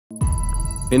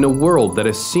In a world that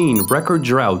has seen record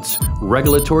droughts,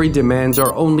 regulatory demands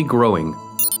are only growing.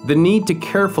 The need to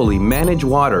carefully manage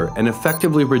water and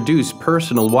effectively reduce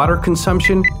personal water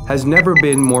consumption has never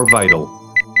been more vital.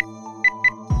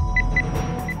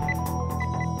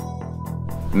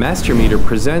 MasterMeter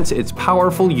presents its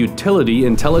powerful utility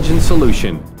intelligence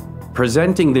solution,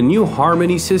 presenting the new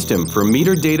Harmony system for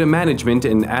meter data management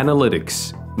and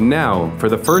analytics. Now, for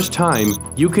the first time,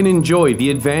 you can enjoy the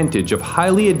advantage of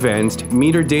highly advanced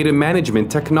meter data management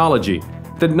technology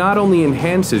that not only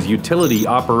enhances utility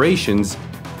operations,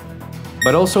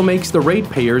 but also makes the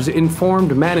ratepayers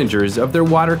informed managers of their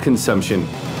water consumption.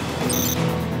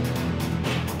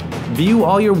 View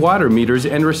all your water meters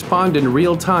and respond in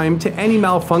real time to any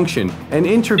malfunction and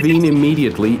intervene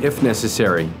immediately if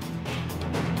necessary.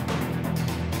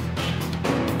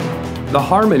 The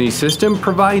Harmony system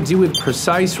provides you with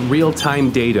precise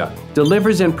real-time data,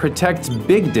 delivers and protects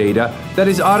big data that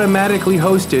is automatically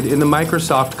hosted in the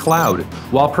Microsoft Cloud,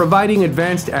 while providing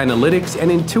advanced analytics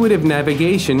and intuitive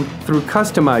navigation through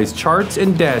customized charts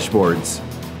and dashboards.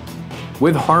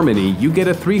 With Harmony, you get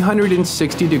a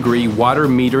 360-degree water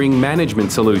metering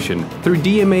management solution through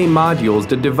DMA modules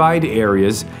that divide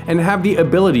areas and have the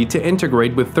ability to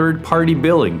integrate with third-party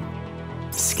billing,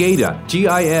 SCADA,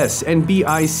 GIS, and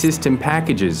BI system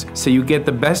packages, so you get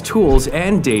the best tools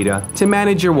and data to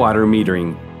manage your water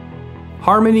metering.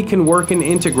 Harmony can work and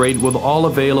integrate with all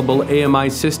available AMI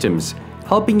systems,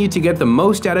 helping you to get the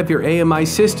most out of your AMI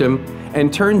system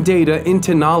and turn data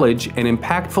into knowledge and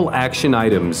impactful action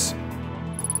items.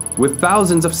 With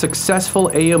thousands of successful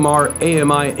AMI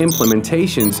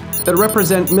implementations that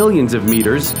represent millions of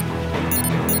meters,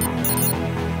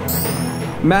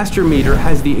 MasterMeter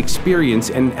has the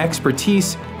experience and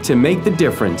expertise to make the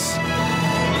difference.